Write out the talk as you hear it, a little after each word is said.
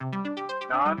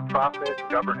Nonprofit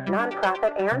governance.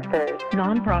 Nonprofit answers.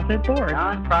 Nonprofit board.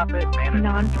 Nonprofit management.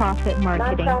 Nonprofit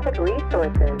marketing. Nonprofit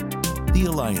resources. The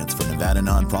Alliance for Nevada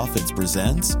Nonprofits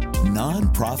presents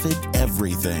Nonprofit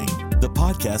Everything, the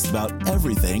podcast about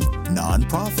everything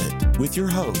nonprofit, with your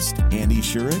host, Andy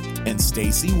Shurik and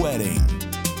Stacy Wedding.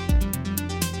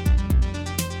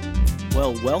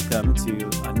 Well, welcome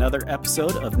to another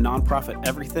episode of Nonprofit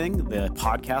Everything, the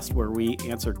podcast where we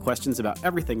answer questions about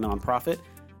everything nonprofit.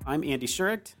 I'm Andy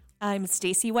Shurik. I'm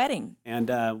Stacy Wedding. And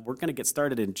we're going to get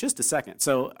started in just a second.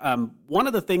 So one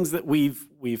of the things that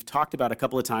we've talked about a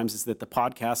couple of times is that the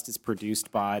podcast is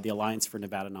produced by the Alliance for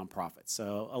Nevada Nonprofits.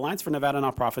 So Alliance for Nevada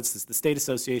Nonprofits is the state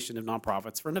association of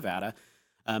nonprofits for Nevada.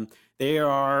 They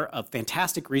are a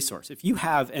fantastic resource. If you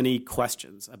have any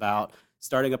questions about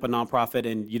starting up a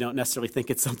nonprofit and you don't necessarily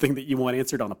think it's something that you want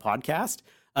answered on a podcast,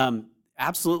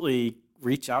 absolutely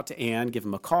reach out to Ann, give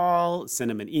him a call, send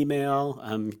him an email.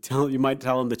 You might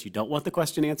tell him that you don't want the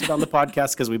question answered on the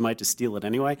podcast because we might just steal it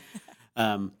anyway.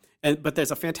 But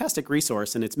there's a fantastic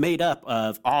resource, and it's made up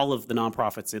of all of the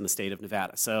nonprofits in the state of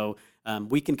Nevada. So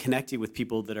we can connect you with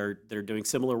people that are doing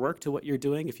similar work to what you're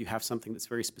doing. If you have something that's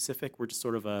very specific, we're just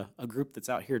sort of a group that's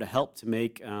out here to help to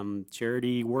make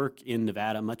charity work in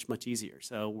Nevada much, much easier.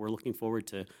 So we're looking forward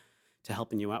to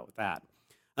helping you out with that.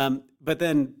 But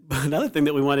then another thing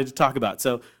that we wanted to talk about.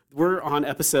 So we're on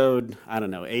episode,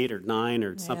 8 or 9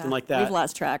 or something like that. We've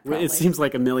lost track, probably. It seems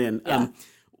like a million. Yeah.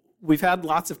 We've had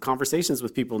lots of conversations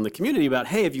with people in the community about,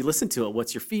 hey, have you listened to it?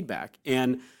 What's your feedback?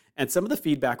 And some of the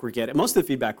feedback we're getting, most of the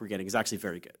feedback we're getting is actually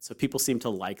very good. So people seem to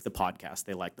like the podcast.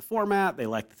 They like the format. They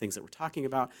like the things that we're talking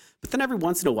about. But then every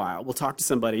once in a while, we'll talk to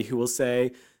somebody who will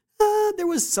say, there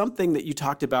was something that you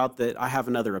talked about that I have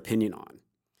another opinion on.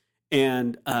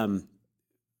 And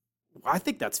I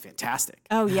think that's fantastic.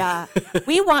 Oh, yeah.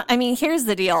 Here's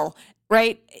the deal,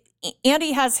 right?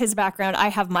 Andy has his background. I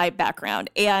have my background.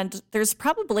 And there's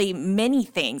probably many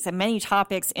things and many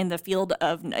topics in the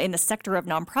sector of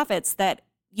nonprofits that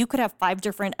you could have 5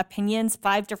 different opinions,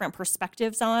 5 different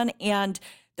perspectives on, and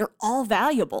they're all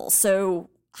valuable. So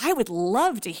I would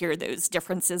love to hear those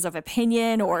differences of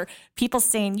opinion or people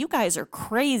saying, you guys are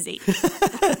crazy.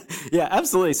 Yeah,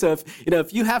 absolutely. So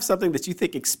if you have something that you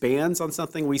think expands on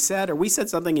something we said, or we said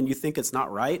something and you think it's not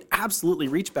right, absolutely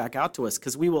reach back out to us,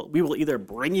 because we will either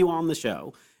bring you on the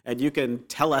show and you can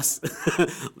tell us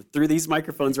through these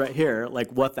microphones right here, like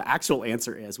what the actual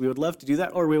answer is. We would love to do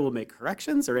that, or we will make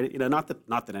corrections, or not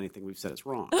that anything we've said is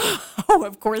wrong. Oh,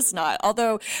 of course not.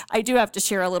 Although I do have to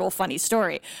share a little funny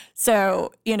story.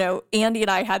 So, Andy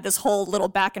and I had this whole little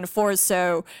back and forth.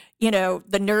 So, the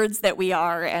nerds that we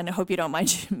are, and I hope you don't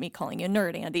mind me calling you a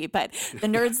nerd, Andy, but the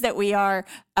nerds that we are,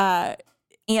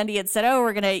 Andy had said,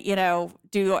 we're going to,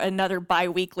 do another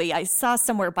bi-weekly. I saw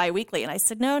somewhere bi-weekly, and I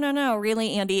said, no,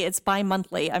 really, Andy, it's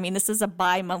bi-monthly. I mean, this is a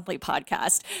bi-monthly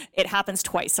podcast. It happens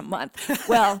twice a month.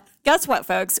 Well, guess what,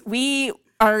 folks? We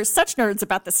are such nerds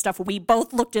about this stuff. We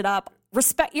both looked it up. We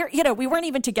weren't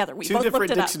even together. We both looked it up. 2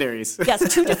 different dictionaries.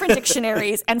 Yes, 2 different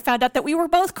dictionaries, and found out that we were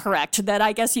both correct, that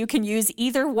I guess you can use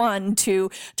either one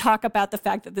to talk about the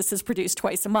fact that this is produced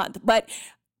twice a month. But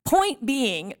point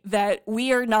being that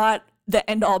we are not the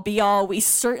end-all, be-all. We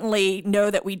certainly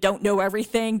know that we don't know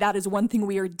everything. That is one thing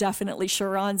we are definitely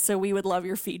sure on, so we would love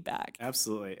your feedback.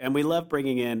 Absolutely. And we love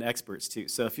bringing in experts, too.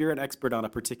 So if you're an expert on a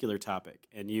particular topic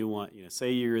and you want,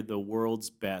 say you're the world's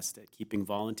best at keeping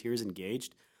volunteers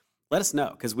engaged, let us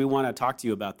know, because we want to talk to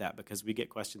you about that, because we get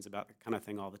questions about that kind of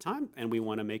thing all the time, and we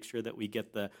want to make sure that we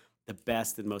get the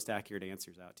best and most accurate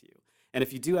answers out to you. And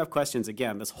if you do have questions,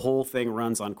 again, this whole thing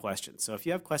runs on questions. So if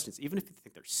you have questions, even if you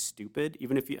think they're stupid, you'll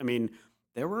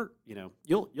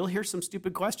hear some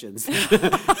stupid questions.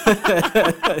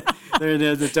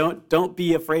 Don't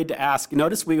be afraid to ask.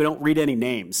 Notice we don't read any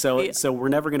names, so we're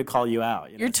never going to call you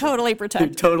out. You're totally protected.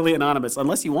 You're totally anonymous,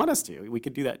 unless you want us to. We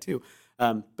could do that too.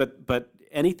 But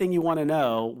anything you want to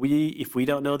know, if we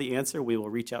don't know the answer, we will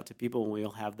reach out to people and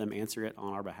we'll have them answer it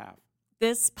on our behalf.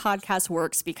 This podcast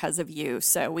works because of you,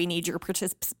 so we need your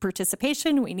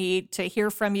participation. We need to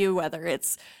hear from you, whether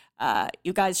it's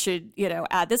you guys should,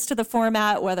 add this to the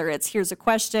format, whether it's here's a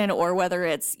question, or whether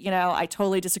it's, I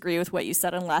totally disagree with what you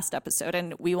said in the last episode,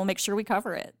 and we will make sure we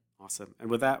cover it. Awesome. And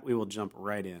with that, we will jump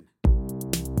right in.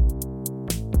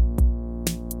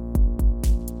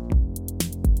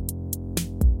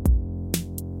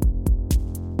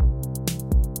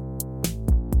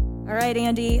 All right,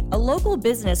 Andy, a local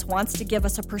business wants to give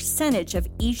us a percentage of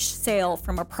each sale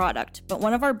from a product, but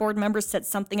one of our board members said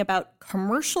something about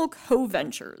commercial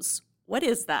co-ventures. What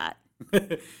is that?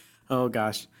 Oh,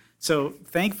 gosh. So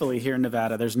thankfully here in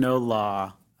Nevada, there's no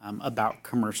law about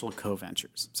commercial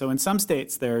co-ventures. So in some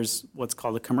states, there's what's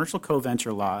called a commercial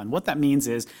co-venture law. And what that means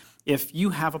is if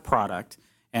you have a product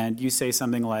and you say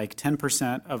something like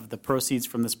 10% of the proceeds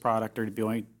from this product are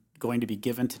going to be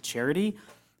given to charity,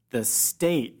 the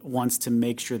state wants to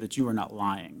make sure that you are not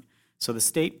lying. So the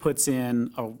state puts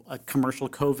in a commercial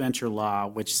co-venture law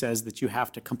which says that you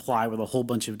have to comply with a whole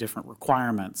bunch of different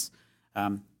requirements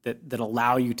that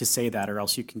allow you to say that, or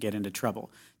else you can get into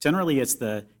trouble. Generally, it's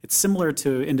similar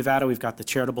to, in Nevada, we've got the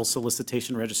charitable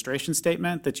solicitation registration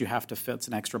statement that you have to fill. It's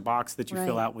an extra box that you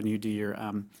fill out when you do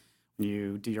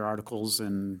your articles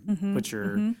and put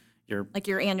your Like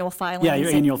your annual filings. Yeah, your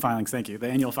annual filings. Thank you. The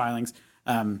annual filings.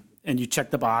 And you check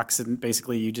the box, and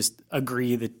basically you just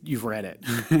agree that you've read it.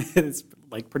 It's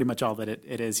like pretty much all that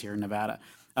it is here in Nevada.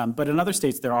 But in other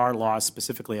states, there are laws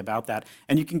specifically about that,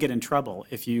 and you can get in trouble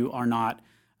if you are not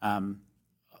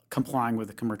complying with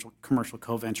the commercial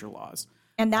co-venture laws.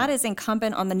 And that is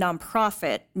incumbent on the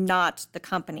nonprofit, not the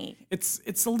company. It's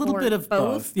a little Or bit of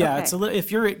both. Yeah, Okay. it's a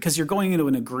little because you're going into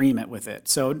an agreement with it.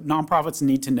 So nonprofits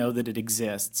need to know that it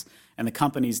exists, and the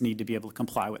companies need to be able to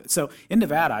comply with it. So in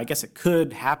Nevada, I guess it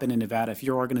could happen in Nevada if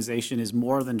your organization is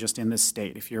more than just in this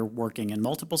state. If you're working in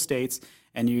multiple states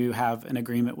and you have an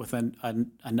agreement with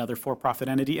another for-profit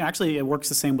entity, actually it works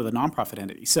the same with a nonprofit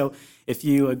entity. So if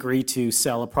you agree to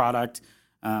sell a product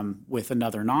with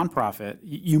another nonprofit,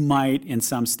 you might, in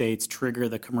some states, trigger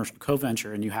the commercial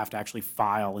co-venture, and you have to actually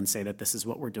file and say that this is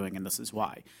what we're doing and this is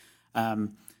why.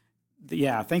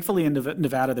 Thankfully in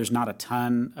Nevada, there's not a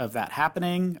ton of that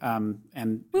happening.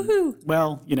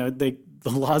 Well, the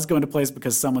laws go into place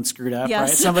because someone screwed up, Yes.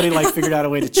 right? Somebody figured out a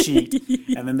way to cheat,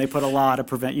 and then they put a law to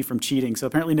prevent you from cheating. So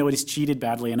apparently nobody's cheated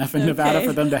badly enough in Nevada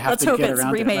for them to have Let's to hope get it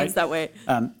around it. remains that way.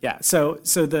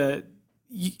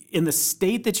 In the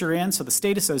state that you're in, so the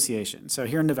state association, so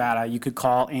here in Nevada, you could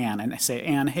call Ann and say,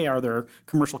 Ann, hey, are there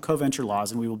commercial co-venture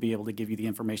laws? And we will be able to give you the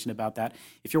information about that.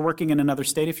 If you're working in another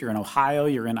state, if you're in Ohio,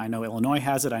 I know Illinois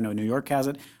has it, I know New York has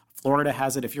it, Florida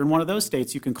has it. If you're in one of those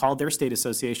states, you can call their state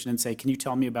association and say, can you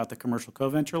tell me about the commercial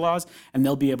co-venture laws? And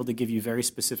they'll be able to give you very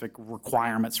specific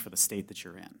requirements for the state that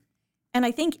you're in. And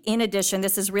I think in addition,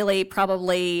 this is really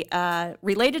probably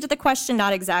related to the question,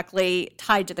 not exactly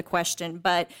tied to the question,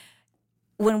 but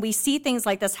when we see things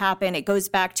like this happen, it goes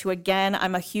back to, again,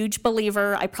 I'm a huge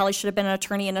believer. I probably should have been an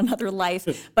attorney in another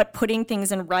life, but putting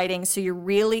things in writing so you're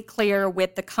really clear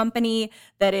with the company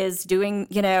that is doing,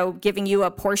 giving you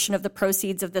a portion of the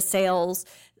proceeds of the sales.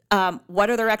 What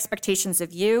are their expectations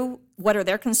of you? What are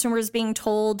their consumers being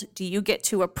told? Do you get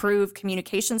to approve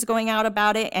communications going out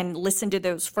about it and listen to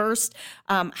those first?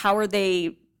 How are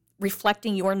they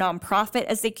reflecting your nonprofit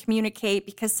as they communicate?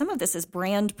 Because some of this is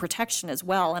brand protection as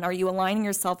well. And are you aligning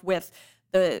yourself with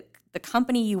the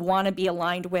company you want to be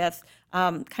aligned with?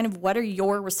 Kind of what are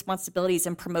your responsibilities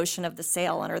in promotion of the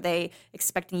sale? And are they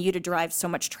expecting you to drive so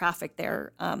much traffic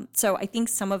there? So I think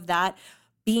some of that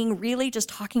being really just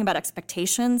talking about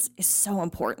expectations is so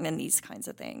important in these kinds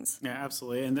of things. Yeah,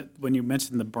 absolutely. And when you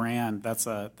mentioned the brand, that's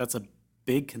a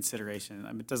big consideration.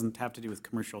 I mean, it doesn't have to do with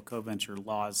commercial co-venture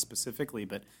laws specifically,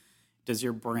 but does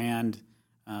your brand,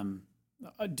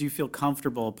 do you feel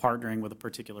comfortable partnering with a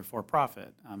particular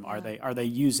for-profit? Are they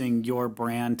using your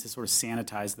brand to sort of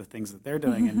sanitize the things that they're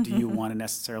doing, and do you want to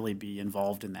necessarily be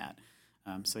involved in that?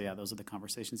 Those are the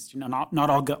conversations. Not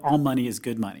all money is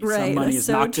good money. Right, Some money that's is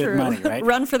so not true. good money, right?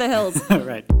 Run for the hills.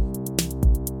 Right.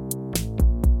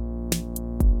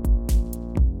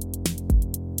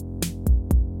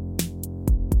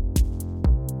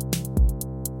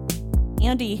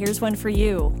 Andy, here's one for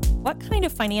you. What kind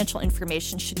of financial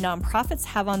information should nonprofits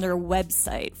have on their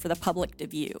website for the public to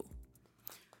view?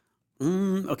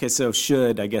 Okay, so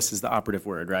should, I guess, is the operative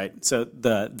word, right? So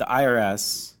the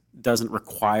IRS doesn't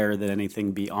require that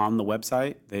anything be on the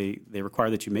website. They require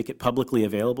that you make it publicly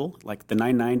available, like the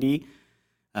 990,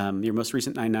 your most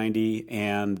recent 990,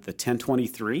 and the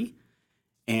 1023,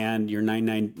 and your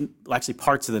 990, actually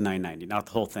parts of the 990, not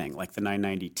the whole thing, like the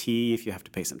 990T, if you have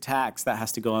to pay some tax, that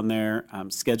has to go on there.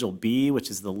 Schedule B, which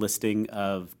is the listing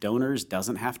of donors,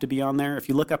 doesn't have to be on there. If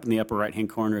you look up in the upper right-hand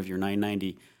corner of your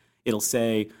 990, it'll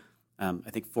say, I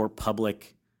think for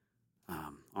public,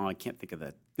 I can't think of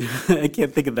that. I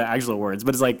can't think of the actual words,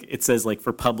 but it says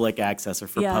for public access or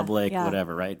for public,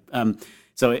 whatever, right?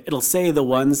 So it'll say the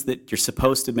ones that you're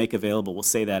supposed to make available will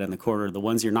say that in the corner. The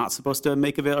ones you're not supposed to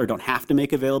make available or don't have to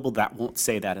make available, that won't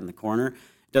say that in the corner.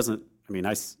 It doesn't,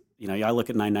 I look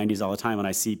at 990s all the time and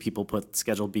I see people put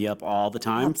Schedule B up all the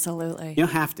time. Absolutely. You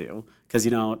don't have to, because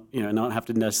you don't have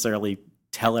to necessarily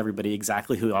tell everybody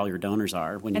exactly who all your donors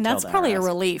are when you And tell that's the probably a IRS.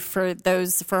 relief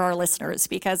for our listeners,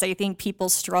 because I think people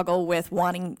struggle with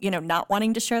not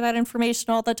wanting to share that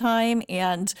information all the time.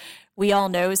 And we all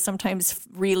know sometimes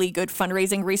really good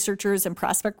fundraising researchers and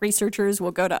prospect researchers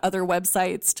will go to other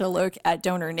websites to look at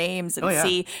donor names and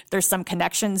see if there's some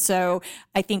connection. So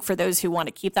I think for those who want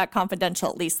to keep that confidential,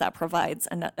 at least that provides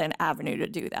an avenue to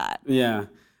do that. Yeah.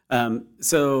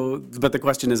 But the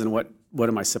question isn't what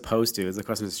am I supposed to? The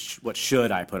question is what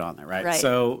should I put on there, right? Right.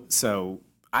 So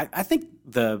I think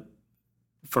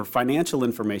for financial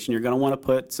information, you're going to want to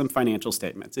put some financial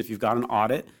statements. If you've got an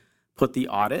audit, put the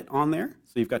audit on there.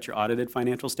 So you've got your audited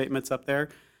financial statements up there.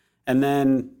 And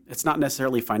then it's not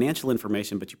necessarily financial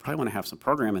information, but you probably want to have some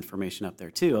program information up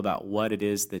there too about what it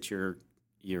is that your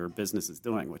business is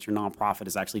doing, what your nonprofit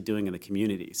is actually doing in the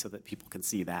community, so that people can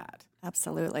see that.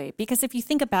 Absolutely. Because if you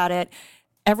think about it,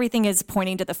 everything is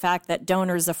pointing to the fact that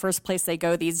donors, the first place they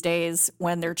go these days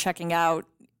when they're checking out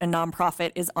a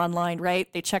nonprofit is online,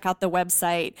 right? They check out the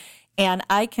website. And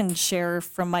I can share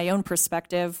from my own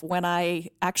perspective, when I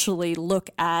actually look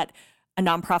at a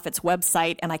nonprofit's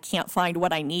website and I can't find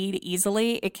what I need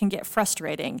easily, it can get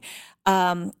frustrating.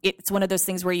 It's one of those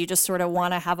things where you just sort of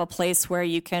want to have a place where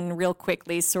you can real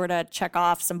quickly sort of check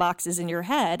off some boxes in your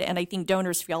head. And I think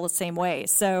donors feel the same way.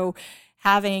 So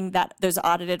having those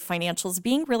audited financials,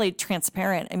 being really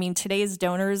transparent. I mean, today's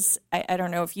donors, I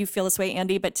don't know if you feel this way,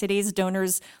 Andy, but today's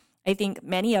donors, I think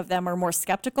many of them are more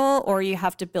skeptical, or you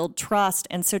have to build trust.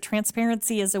 And so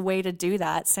transparency is a way to do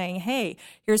that, saying, hey,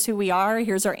 here's who we are.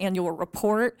 Here's our annual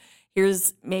report.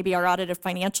 Here's maybe our audited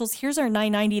financials. Here's our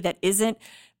 990 that isn't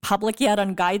public yet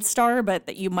on GuideStar, but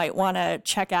that you might want to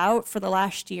check out for the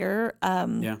last year.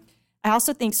 I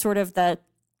also think sort of the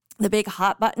big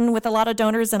hot button with a lot of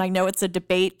donors, and I know it's a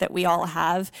debate that we all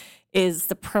have, is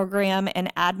the program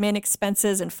and admin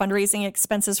expenses and fundraising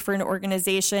expenses for an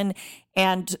organization.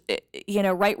 And,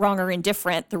 right, wrong, or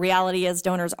indifferent, the reality is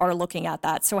donors are looking at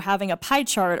that. So having a pie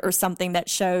chart or something that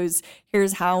shows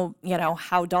here's how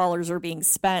dollars are being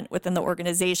spent within the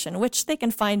organization, which they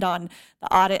can find on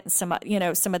the audit and some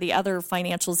of the other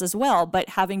financials as well. But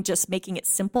making it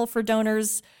simple for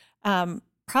donors,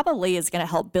 probably is going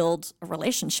to help build a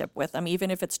relationship with them,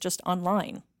 even if it's just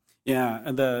online. Yeah,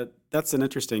 and that's an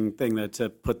interesting thing to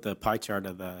put the pie chart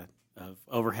of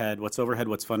overhead, what's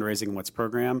fundraising, and what's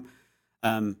program.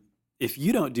 If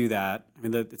you don't do that, I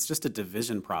mean, it's just a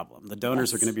division problem. The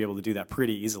donors are going to be able to do that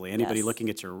pretty easily. Anybody looking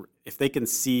at if they can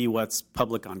see what's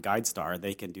public on GuideStar,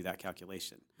 they can do that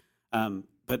calculation.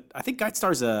 But I think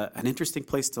GuideStar is an interesting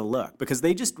place to look, because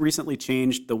they just recently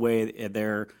changed the way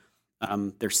their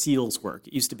seals work.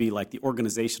 It used to be like the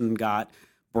organization got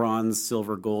bronze,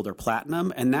 silver, gold, or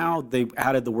platinum, and now they've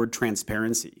added the word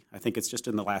transparency. I think it's just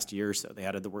in the last year or so they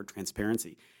added the word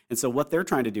transparency. And so what they're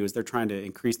trying to do is they're trying to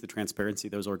increase the transparency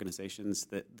of those organizations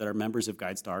that are members of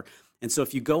GuideStar. And so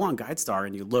if you go on GuideStar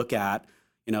and you look at,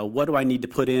 what do I need to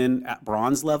put in at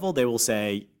bronze level, they will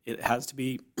say it has to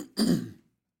be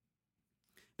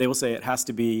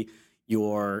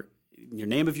your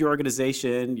name of your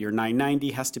organization, your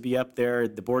 990 has to be up there,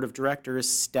 the board of directors,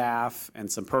 staff,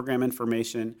 and some program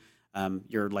information,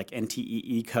 your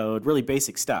NTEE code, really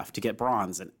basic stuff to get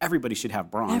bronze. And everybody should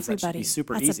have bronze. That should be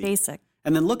super easy. That's a basic.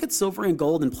 And then look at silver and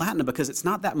gold and platinum, because it's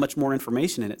not that much more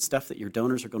information, and it's stuff that your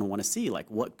donors are going to want to see, like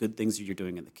what good things you're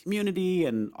doing in the community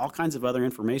and all kinds of other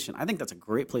information. I think that's a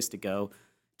great place to go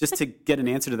just to get an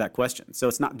answer to that question. So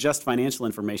it's not just financial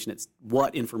information, it's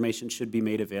what information should be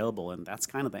made available, and that's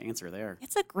kind of the answer there.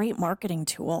 It's a great marketing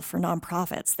tool for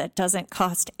nonprofits that doesn't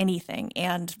cost anything,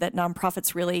 and that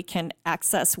nonprofits really can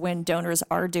access when donors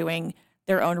are doing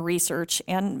their own research.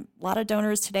 And a lot of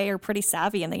donors today are pretty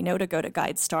savvy, and they know to go to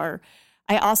GuideStar.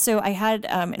 I had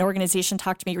an organization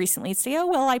talk to me recently and say, oh,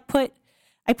 well, I put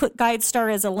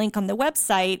GuideStar as a link on the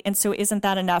website, and so isn't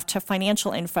that enough to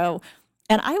financial info?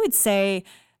 And I would say,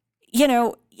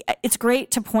 it's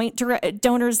great to point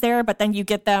donors there, but then you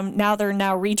get them, they're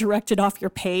now redirected off your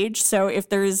page. So if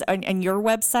there's, on your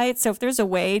website, so if there's a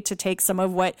way to take some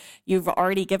of what you've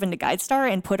already given to GuideStar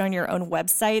and put on your own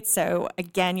website, so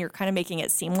again, you're kind of making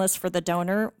it seamless for the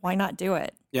donor, why not do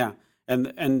it? Yeah.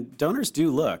 And donors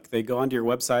do look. They go onto your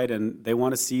website and they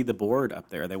want to see the board up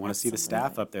there. They want to see the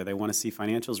staff up there. They want to see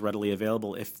financials readily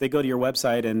available. If they go to your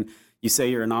website and you say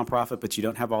you're a nonprofit but you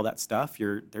don't have all that stuff,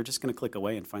 they're just going to click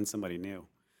away and find somebody new.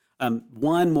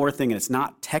 One more thing, and it's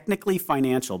not technically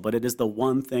financial, but it is the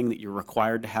one thing that you're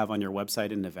required to have on your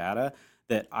website in Nevada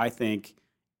that I think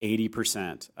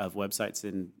 80% of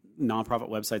nonprofit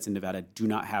websites in Nevada do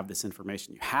not have this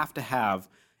information. You have to have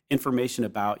information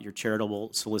about your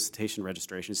charitable solicitation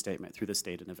registration statement through the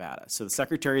state of Nevada. So the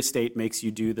Secretary of State makes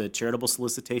you do the charitable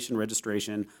solicitation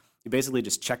registration. You basically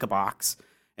just check a box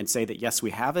and say that, yes,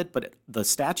 we have it, but the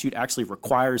statute actually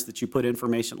requires that you put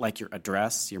information like your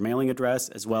address, your mailing address,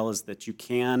 as well as that you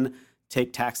can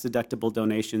take tax-deductible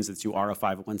donations, that you are a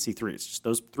 501c3. It's just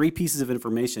those 3 pieces of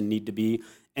information need to be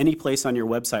any place on your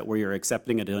website where you're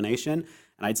accepting a donation.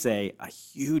 And I'd say a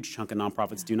huge chunk of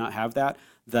nonprofits do not have that.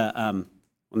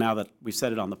 Well, now that we've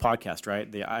said it on the podcast, right,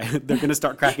 they're going to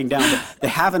start cracking down. But they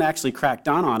haven't actually cracked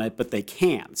down on it, but they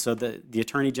can. So the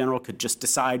Attorney General could just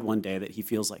decide one day that he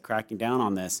feels like cracking down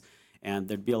on this, and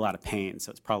there'd be a lot of pain.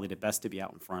 So it's probably the best to be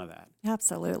out in front of that.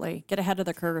 Absolutely. Get ahead of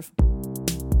the curve.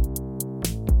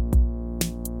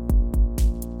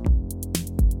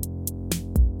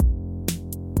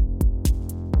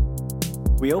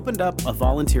 We opened up a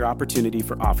volunteer opportunity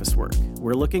for office work.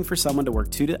 We're looking for someone to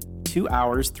work 2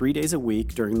 hours, 3 days a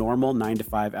week during normal 9 to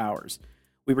 5 hours.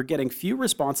 We were getting few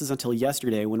responses until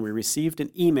yesterday when we received an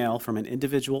email from an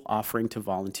individual offering to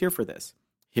volunteer for this.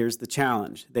 Here's the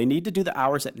challenge. They need to do the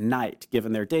hours at night,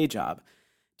 given their day job.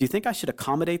 Do you think I should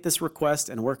accommodate this request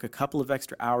and work a couple of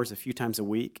extra hours a few times a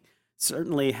week?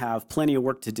 Certainly have plenty of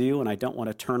work to do, and I don't want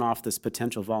to turn off this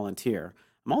potential volunteer.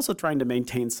 I'm also trying to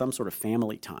maintain some sort of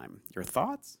family time. Your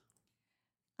thoughts?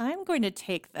 I'm going to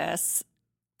take this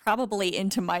probably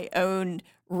into my own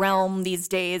realm these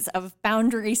days of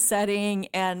boundary setting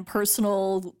and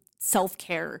personal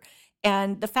self-care.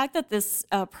 And the fact that this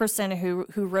person who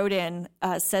wrote in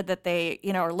said that they,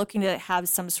 are looking to have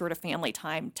some sort of family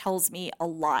time tells me a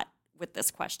lot with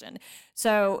this question.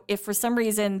 So if for some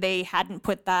reason they hadn't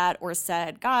put that or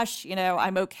said, gosh,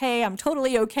 I'm okay, I'm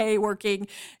totally okay working,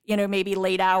 maybe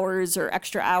late hours or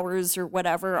extra hours or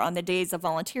whatever on the days of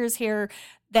volunteers here,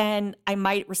 then I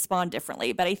might respond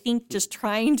differently. But I think just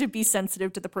trying to be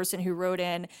sensitive to the person who wrote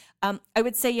in, I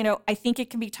would say, I think it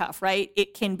can be tough, right?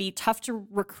 It can be tough to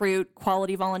recruit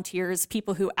quality volunteers,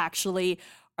 people who actually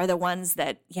are the ones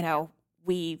that,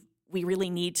 we really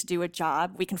need to do a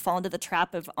job. We can fall into the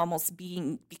trap of almost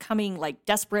becoming like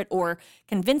desperate or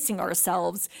convincing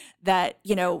ourselves that,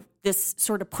 this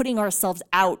sort of putting ourselves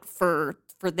out for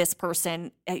this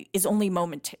person is only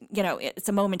it's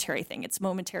a momentary thing. It's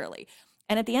momentarily.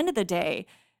 And at the end of the day,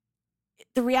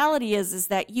 the reality is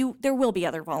that there will be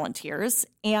other volunteers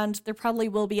and there probably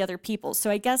will be other people. So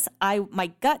I guess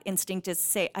my gut instinct is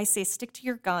say stick to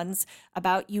your guns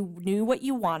about you knew what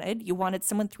you wanted. You wanted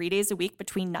someone 3 days a week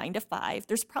between 9 to 5.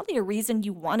 There's probably a reason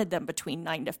you wanted them between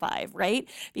 9 to 5, right?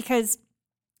 Because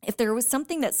if there was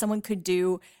something that someone could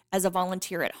do as a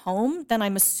volunteer at home, then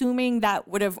I'm assuming that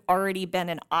would have already been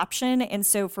an option. And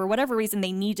so for whatever reason,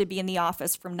 they need to be in the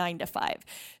office from 9 to 5.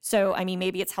 So,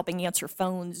 maybe it's helping answer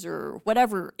phones or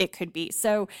whatever it could be.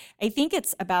 So I think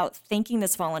it's about thanking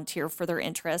this volunteer for their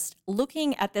interest,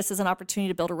 looking at this as an opportunity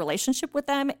to build a relationship with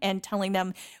them and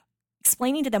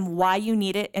explaining to them why you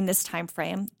need it in this time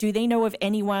frame. Do they know of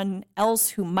anyone else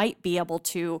who might be able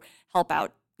to help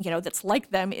out, that's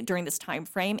like them during this time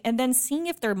frame, and then seeing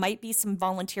if there might be some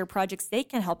volunteer projects they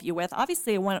can help you with.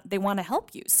 Obviously, they want to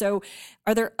help you. So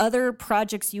are there other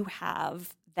projects you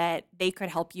have that they could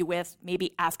help you with,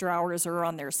 maybe after hours or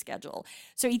on their schedule?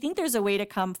 So you think there's a way to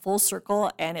come full circle,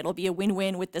 and it'll be a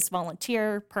win-win with this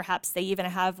volunteer. Perhaps they even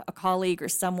have a colleague or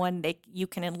someone you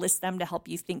can enlist them to help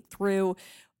you think through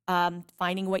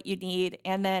finding what you need,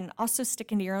 and then also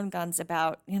sticking to your own guns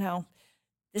about,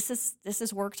 this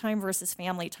is work time versus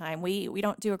family time. We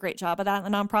don't do a great job of that in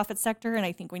the nonprofit sector, and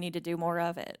I think we need to do more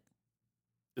of it.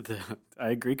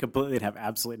 I agree completely and have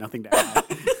absolutely nothing to add.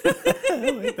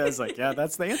 That's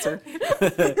that's the answer.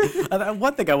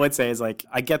 One thing I would say is I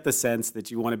get the sense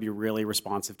that you want to be really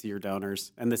responsive to your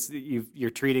donors, and you're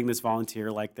treating this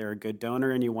volunteer like they're a good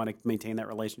donor, and you want to maintain that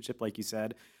relationship, like you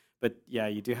said. But yeah,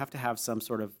 you do have to have some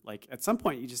sort of at some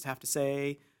point you just have to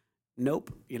say,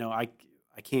 nope.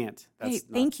 I can't.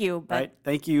 Thank you, but right?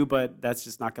 Thank you, but that's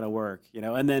just not going to work.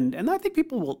 And I think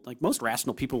people will, most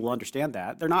rational people will understand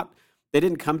that. They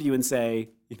didn't come to you and say,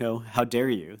 how dare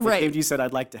you? They came to you and said,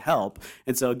 I'd like to help.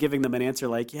 And so giving them an answer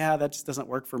yeah, that just doesn't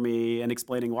work for me, and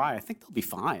explaining why, I think they'll be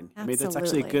fine. Absolutely. That's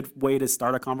actually a good way to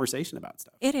start a conversation about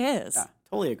stuff. It is. Yeah,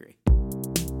 totally agree.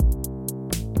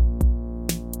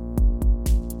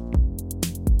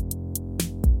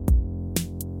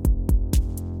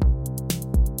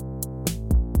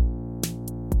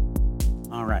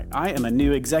 All right. I am a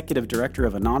new executive director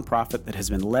of a nonprofit that has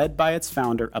been led by its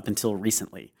founder up until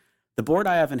recently. The board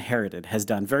I have inherited has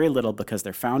done very little because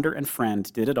their founder and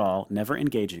friend did it all, never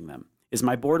engaging them. Is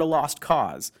my board a lost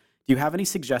cause? Do you have any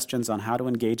suggestions on how to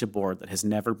engage a board that has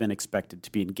never been expected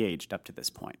to be engaged up to this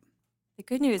point?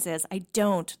 The good news is I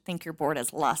don't think your board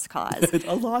has lost cause.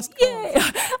 A lost cause. Yay!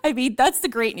 I mean, that's the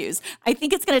great news. I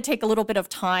think it's going to take a little bit of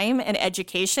time and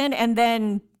education, and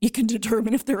then you can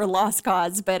determine if they're a lost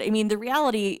cause. But I mean, the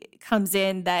reality comes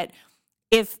in that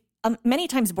if many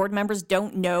times board members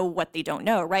don't know what they don't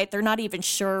know, right? They're not even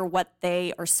sure what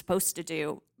they are supposed to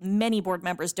do. Many board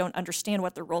members don't understand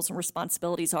what their roles and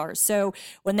responsibilities are. So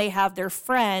when they have their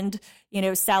friend,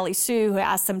 Sally Sue, who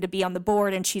asks them to be on the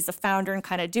board and she's a founder and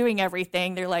kind of doing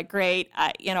everything, they're like, great,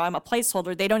 I'm a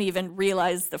placeholder. They don't even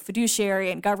realize the fiduciary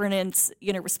and governance,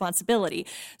 responsibility.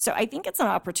 So I think it's an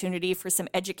opportunity for some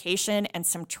education and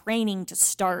some training to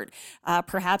start.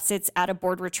 Perhaps it's at a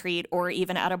board retreat or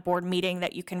even at a board meeting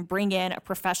that you can bring in a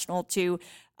professional to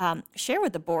share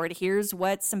with the board, here's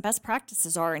what some best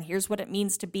practices are, and here's what it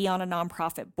means to be on a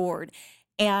nonprofit board.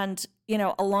 And,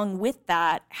 along with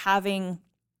that, having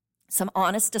some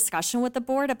honest discussion with the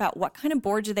board about what kind of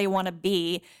board do they want to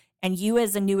be, and you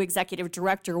as a new executive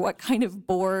director, what kind of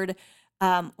board,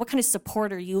 what kind of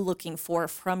support are you looking for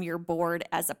from your board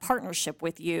as a partnership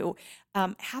with you?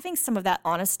 Having some of that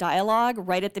honest dialogue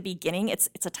right at the beginning, it's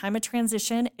a time of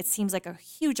transition. It seems like a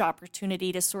huge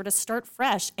opportunity to sort of start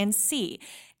fresh and see.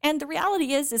 And the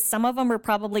reality is some of them are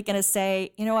probably going to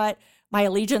say, you know what, my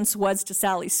allegiance was to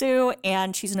Sally Sue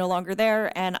and she's no longer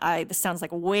there. And this sounds like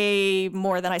way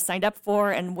more than I signed up for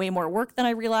and way more work than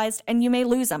I realized. And you may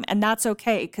lose them. And that's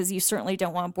okay, because you certainly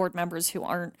don't want board members who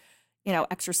aren't,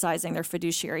 exercising their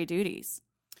fiduciary duties.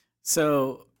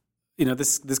 So,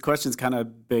 this question is kind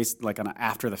of based like on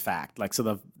after the fact. Like,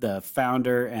 so the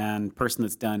founder and person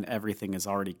that's done everything is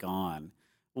already gone.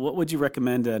 What would you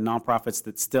recommend to nonprofits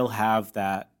that still have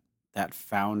that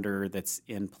founder that's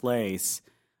in place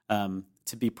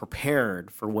to be prepared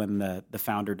for when the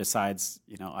founder decides,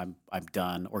 I'm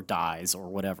done, or dies, or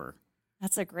whatever?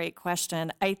 That's a great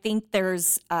question. I think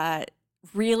there's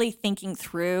really thinking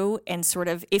through and sort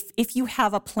of if you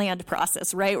have a planned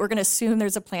process, right? We're going to assume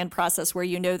there's a planned process where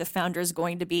the founder is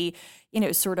going to be,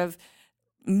 sort of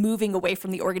moving away from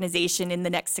the organization in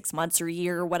the next 6 months or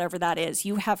year or whatever that is.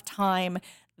 You have time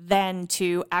then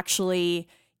to actually,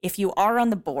 if you are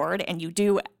on the board and you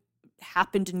do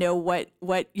happen to know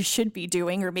what you should be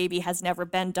doing or maybe has never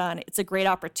been done, it's a great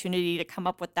opportunity to come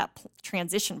up with that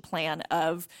transition plan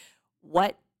of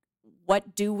what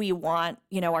do we want,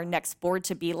 our next board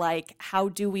to be like? How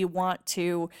do we want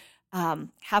to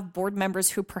have board members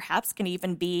who perhaps can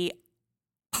even be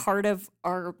part of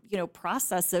our,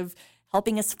 process of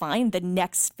helping us find the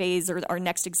next phase or our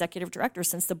next executive director,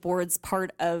 since the board's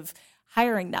part of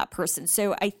hiring that person.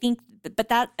 So I think, but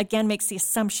that again makes the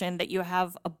assumption that you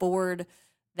have a board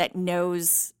that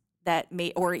knows that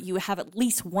or you have at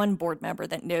least one board member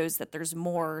that knows that there's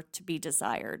more to be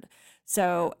desired.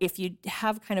 So if you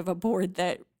have kind of a board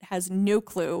that has no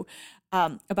clue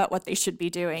about what they should be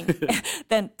doing,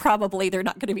 then probably they're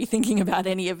not going to be thinking about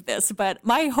any of this. But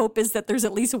my hope is that there's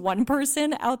at least one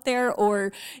person out there,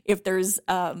 or if there's,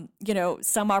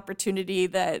 some opportunity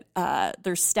that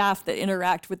there's staff that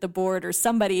interact with the board, or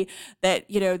somebody that,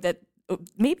 that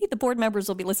maybe the board members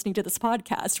will be listening to this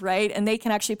podcast, right? And they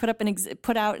can actually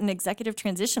put out an executive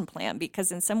transition plan,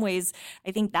 because in some ways,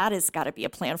 I think that has got to be a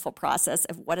planful process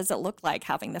of what does it look like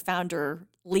having the founder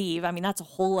leave. I mean, that's a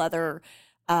whole other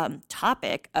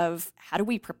topic of how do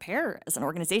we prepare as an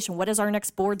organization? What does our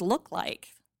next board look like?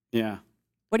 Yeah.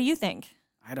 What do you think?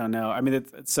 I don't know. I mean,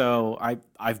 so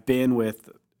I've been with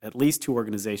at least 2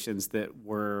 organizations that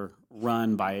were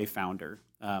run by a founder.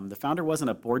 The founder wasn't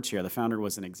a board chair. The founder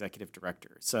was an executive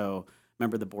director. So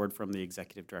member of the board from the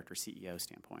executive director, CEO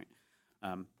standpoint.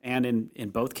 And in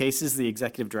both cases, the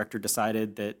executive director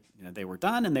decided that they were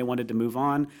done and they wanted to move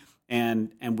on.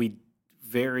 And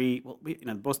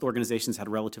both organizations had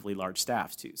relatively large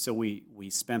staffs too. So we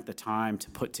spent the time to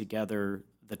put together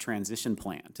the transition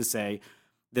plan to say,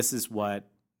 this is what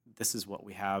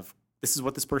we have. This is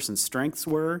what this person's strengths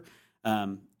were.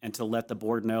 And to let the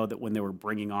board know that when they were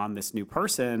bringing on this new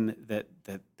person, that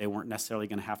they weren't necessarily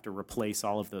going to have to replace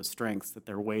all of those strengths, that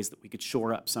there were ways that we could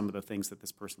shore up some of the things that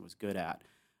this person was good at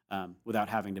without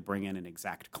having to bring in an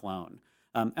exact clone.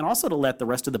 And also to let the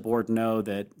rest of the board know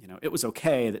that it was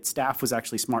okay, that staff was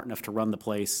actually smart enough to run the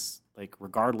place, like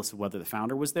regardless of whether the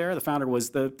founder was there. The founder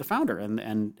was the founder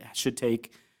and should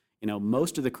take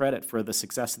most of the credit for the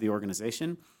success of the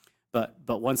organization. But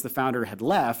once the founder had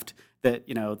left, that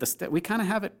we kind of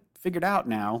have it figured out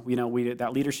now.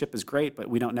 That leadership is great, but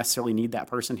we don't necessarily need that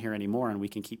person here anymore, and we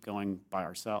can keep going by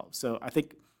ourselves. So I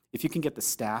think if you can get the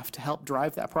staff to help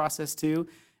drive that process too,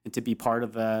 and to be part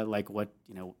of the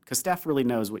because staff really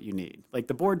knows what you need. Like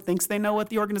the board thinks they know what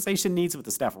the organization needs, but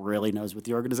the staff really knows what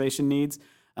the organization needs.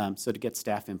 So to get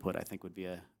staff input, I think would be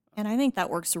a And I think that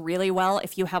works really well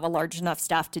if you have a large enough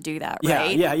staff to do that,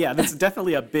 right? Yeah. That's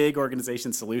definitely a big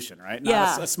organization solution, right?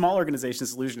 A small organization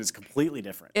solution is completely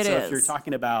different. It so is. If you're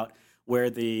talking about where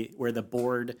the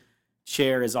board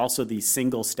chair is also the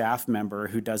single staff member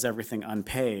who does everything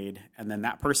unpaid, and then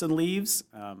that person leaves,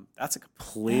 that's a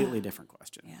completely different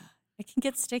question. Yeah. It can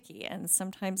get sticky, and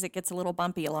sometimes it gets a little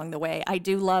bumpy along the way. I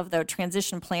do love, though,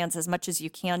 transition plans as much as you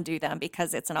can do them,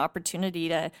 because it's an opportunity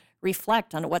to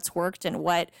reflect on what's worked and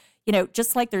what,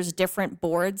 just like there's different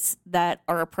boards that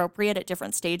are appropriate at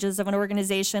different stages of an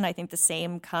organization, I think the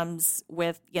same comes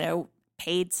with,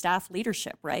 paid staff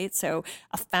leadership, right? So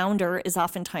a founder is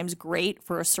oftentimes great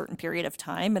for a certain period of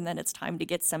time, and then it's time to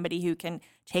get somebody who can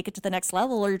take it to the next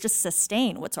level or just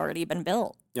sustain what's already been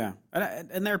built. Yeah,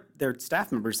 and there are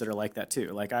staff members that are like that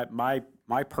too. Like my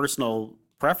personal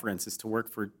preference is to work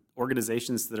for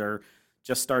organizations that are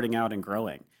just starting out and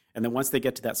growing. And then once they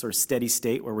get to that sort of steady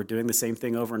state where we're doing the same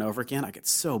thing over and over again, I get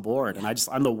so bored. And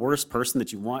I'm the worst person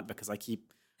that you want, because I'm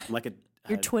like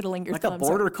You're twiddling your like thumbs. a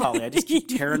border collie. I just keep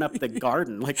tearing up the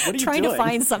garden. Like, what are you trying doing? to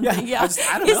find something. Yeah.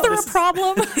 I don't Is know. there a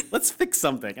problem? Let's fix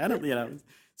something. I don't.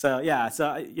 So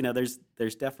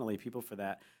there's definitely people for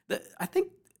that. I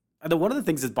think one of the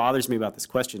things that bothers me about this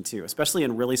question too, especially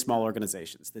in really small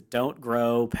organizations that don't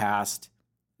grow past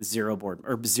zero board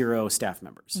or zero staff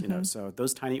members. Mm-hmm. So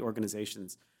those tiny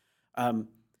organizations.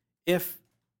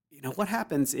 What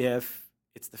happens if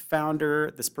it's the founder,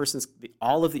 this person's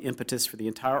all of the impetus for the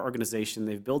entire organization,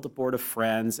 they've built a board of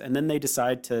friends, and then they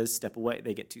decide to step away.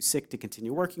 They get too sick to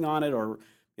continue working on it, or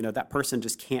that person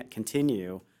just can't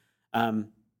continue.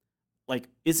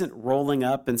 Isn't rolling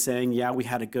up and saying, yeah, we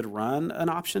had a good run, an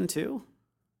option too?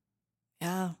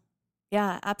 Yeah,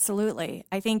 absolutely.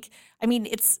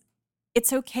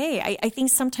 It's okay. I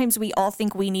think sometimes we all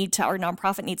think our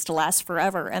nonprofit needs to last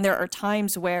forever. And there are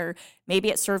times where maybe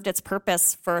it served its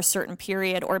purpose for a certain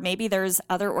period, or maybe there's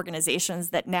other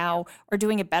organizations that now are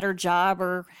doing a better job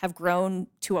or have grown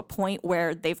to a point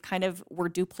where they've were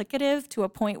duplicative to a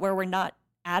point where we're not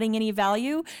adding any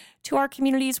value to our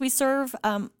communities we serve.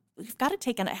 We've got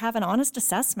to have an honest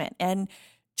assessment. And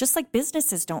just like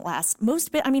businesses don't last,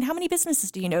 how many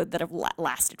businesses do you know that have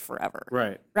lasted forever?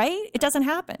 Right. It doesn't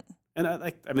happen.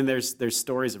 And there's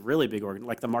stories of really big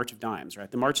like the March of Dimes, right?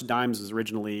 The March of Dimes was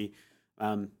originally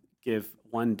give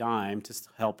one dime to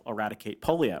help eradicate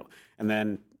polio, and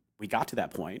then we got to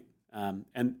that point, and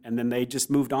then they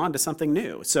just moved on to something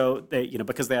new. So they,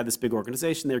 because they had this big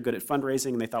organization, they're good at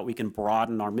fundraising, and they thought we can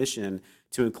broaden our mission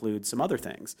to include some other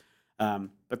things.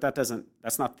 But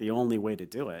that's not the only way to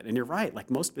do it. And you're right, like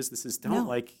most businesses don't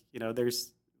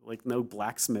there's no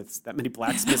that many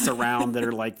blacksmiths around that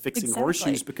are fixing Exactly.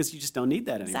 horseshoes, because you just don't need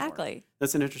that anymore. Exactly.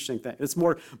 That's an interesting thing. It's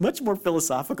much more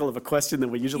philosophical of a question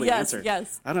than we usually answer.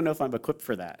 Yes. I don't know if I'm equipped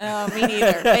for that. Me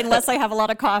neither, unless I have a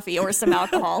lot of coffee or some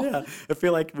alcohol. Yeah, I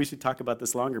feel like we should talk about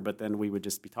this longer, but then we would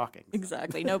just be talking.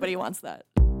 Exactly. Nobody wants that.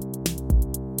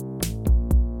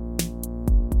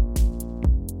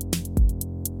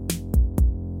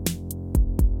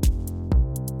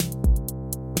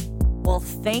 Well,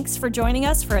 thanks for joining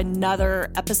us for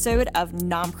another episode of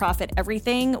Nonprofit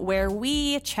Everything, where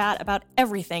we chat about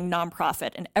everything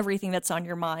nonprofit and everything that's on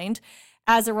your mind.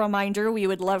 As a reminder, we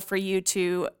would love for you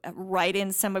to write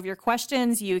in some of your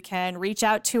questions. You can reach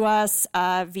out to us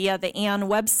via the ANN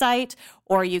website,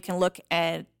 or you can look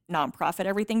at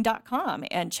nonprofiteverything.com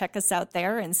and check us out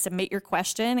there and submit your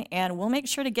question, and we'll make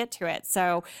sure to get to it.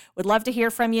 So would love to hear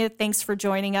from you. Thanks for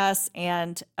joining us,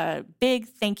 and a big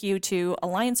thank you to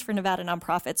Alliance for Nevada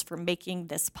Nonprofits for making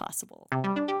this possible.